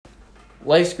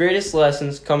Life's greatest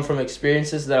lessons come from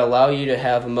experiences that allow you to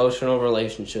have emotional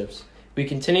relationships. We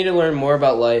continue to learn more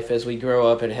about life as we grow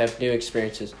up and have new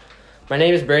experiences. My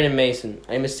name is Brandon Mason.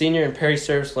 I am a senior in Perry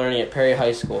Service Learning at Perry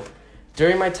High School.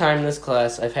 During my time in this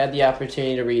class, I've had the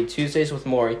opportunity to read Tuesdays with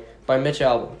Morrie by Mitch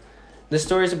Albom. This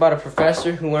story is about a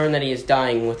professor who learned that he is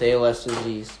dying with ALS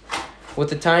disease. With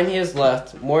the time he has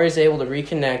left, Morrie is able to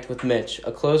reconnect with Mitch,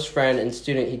 a close friend and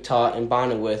student he taught and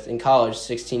bonded with in college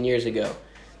 16 years ago.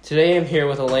 Today I'm here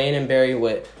with Elaine and Barry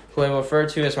Witt, who I refer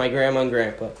to as my grandma and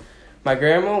grandpa. My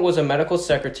grandma was a medical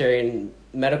secretary and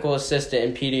medical assistant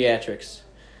in pediatrics,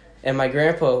 and my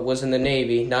grandpa was in the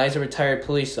Navy, now he's a retired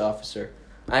police officer.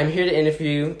 I'm here to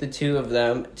interview the two of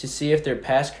them to see if their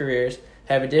past careers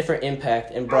have a different impact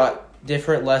and brought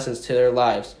different lessons to their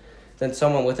lives than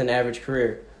someone with an average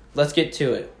career. Let's get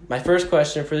to it. My first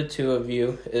question for the two of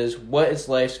you is, what is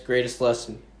life's greatest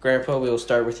lesson? Grandpa, we will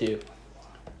start with you.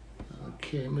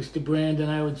 Okay, Mr. Brandon,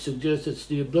 I would suggest it's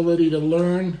the ability to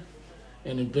learn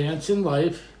and advance in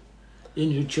life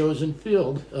in your chosen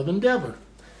field of endeavor.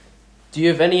 Do you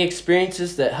have any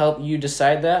experiences that help you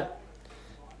decide that?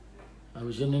 I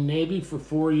was in the Navy for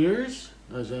 4 years.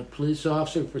 I was a police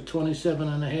officer for 27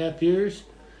 and a half years.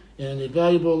 And the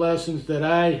valuable lessons that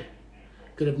I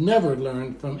could have never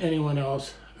learned from anyone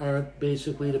else are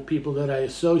basically the people that I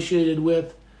associated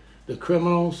with, the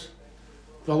criminals,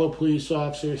 fellow police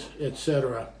officers,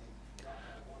 etc.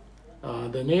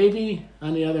 The Navy,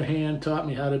 on the other hand, taught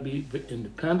me how to be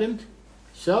independent,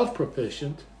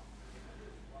 self-proficient,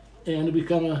 and to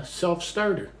become a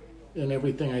self-starter in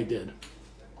everything I did.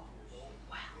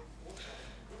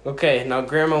 Okay, now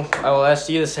Grandma, I will ask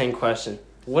you the same question.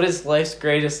 What is life's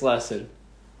greatest lesson?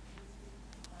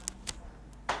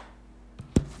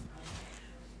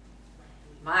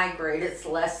 My greatest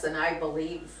lesson, I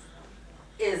believe,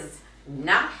 is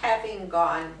not having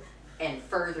gone and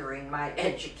furthering my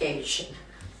education.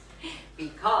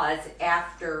 Because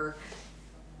after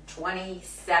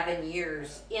 27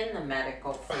 years in the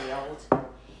medical field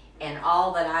and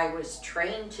all that I was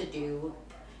trained to do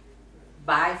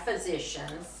by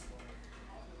physicians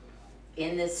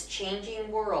in this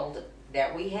changing world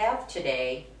that we have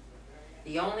today,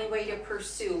 the only way to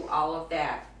pursue all of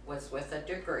that was with a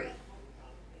degree.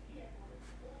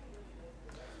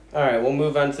 All right, we'll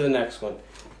move on to the next one.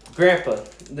 Grandpa,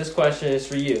 this question is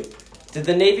for you. Did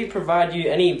the Navy provide you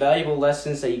any valuable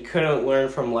lessons that you couldn't learn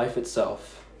from life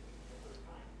itself?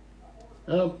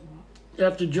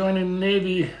 After joining the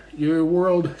Navy, your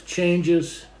world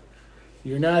changes.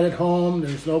 You're not at home.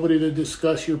 There's nobody to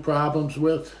discuss your problems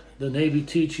with. The Navy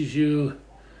teaches you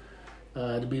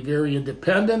to be very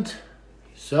independent,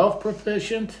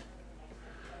 self-proficient,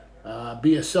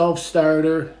 be a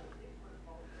self-starter,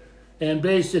 and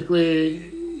basically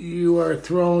you are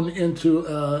thrown into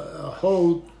a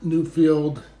whole new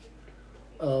field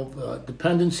of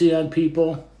dependency on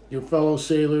people, your fellow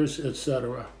sailors,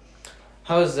 etc.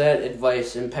 How has that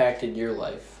advice impacted your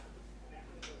life?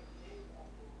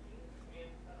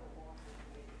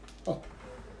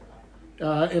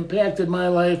 Impacted my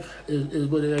life is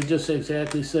what I just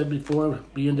exactly said before.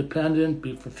 Be independent,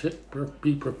 be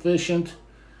proficient,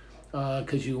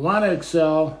 because you want to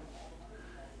excel,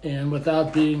 and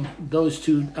without being those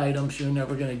two items, you're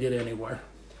never going to get anywhere.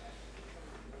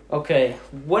 Okay,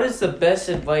 what is the best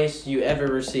advice you ever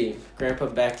received? Grandpa,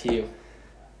 back to you.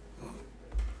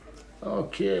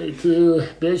 Okay, to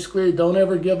basically don't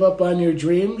ever give up on your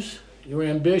dreams, your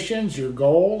ambitions, your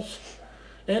goals,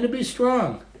 and to be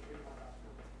strong.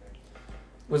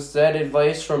 Was that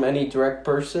advice from any direct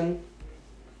person?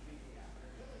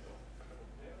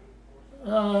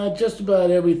 Just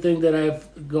about everything that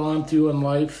I've gone through in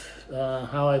life,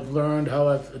 how I've learned, how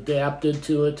I've adapted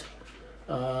to it.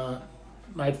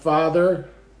 My father,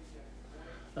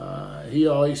 he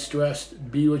always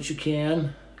stressed, be what you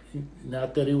can.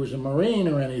 Not that he was a Marine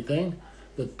or anything,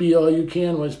 but be all you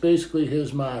can was basically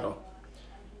his motto.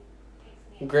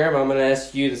 Grandma, I'm going to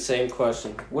ask you the same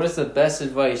question. What is the best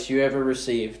advice you ever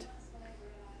received?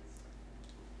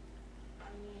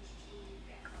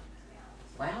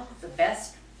 Well, the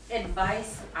best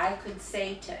advice I could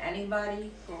say to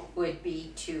anybody would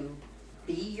be to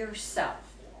be yourself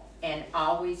and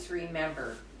always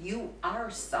remember you are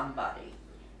somebody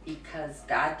because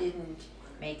God didn't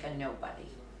make a nobody.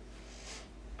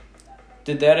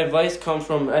 Did that advice come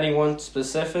from anyone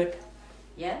specific?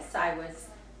 Yes, I was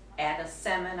at a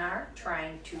seminar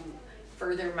trying to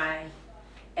further my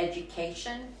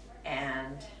education,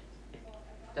 and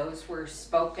those were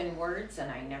spoken words, and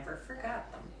I never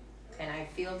forgot them. And I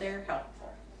feel they're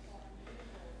helpful.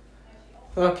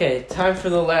 Okay, time for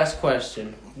the last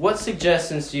question. What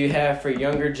suggestions do you have for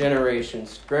younger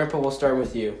generations? Grandpa, we'll start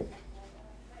with you.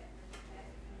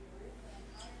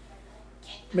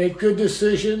 Make good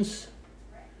decisions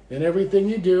in everything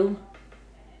you do.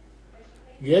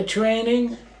 Get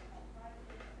training,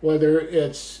 whether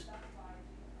it's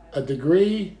a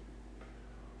degree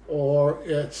or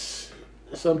it's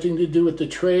something to do with the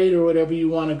trade or whatever you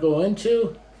want to go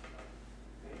into.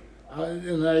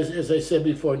 And as I said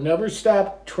before, never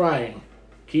stop trying.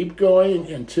 Keep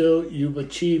going until you've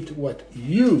achieved what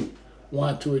you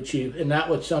want to achieve and not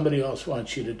what somebody else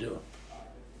wants you to do.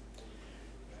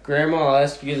 Grandma, I'll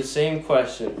ask you the same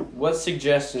question. What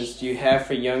suggestions do you have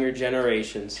for younger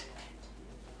generations?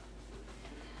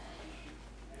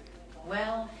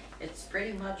 Well, it's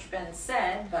pretty much been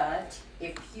said, but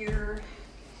if you're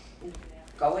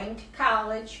going to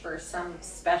college for some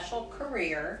special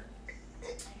career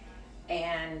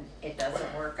and it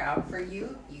doesn't work out for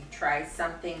you, you try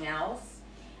something else.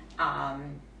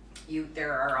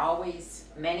 There are always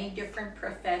many different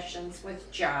professions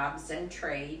with jobs and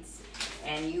trades,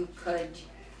 and you could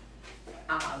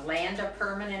land a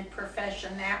permanent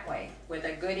profession that way with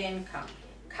a good income.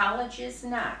 College is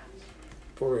not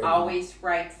always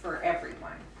right for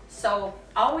everyone. So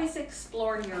always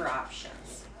explore your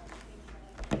options.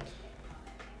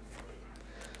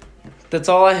 That's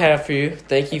all I have for you.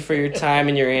 Thank you for your time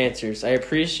and your answers. I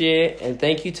appreciate it, and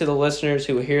thank you to the listeners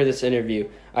who will hear this interview.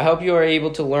 I hope you are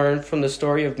able to learn from the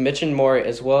story of Mitch and Maury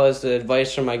as well as the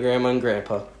advice from my grandma and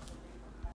grandpa.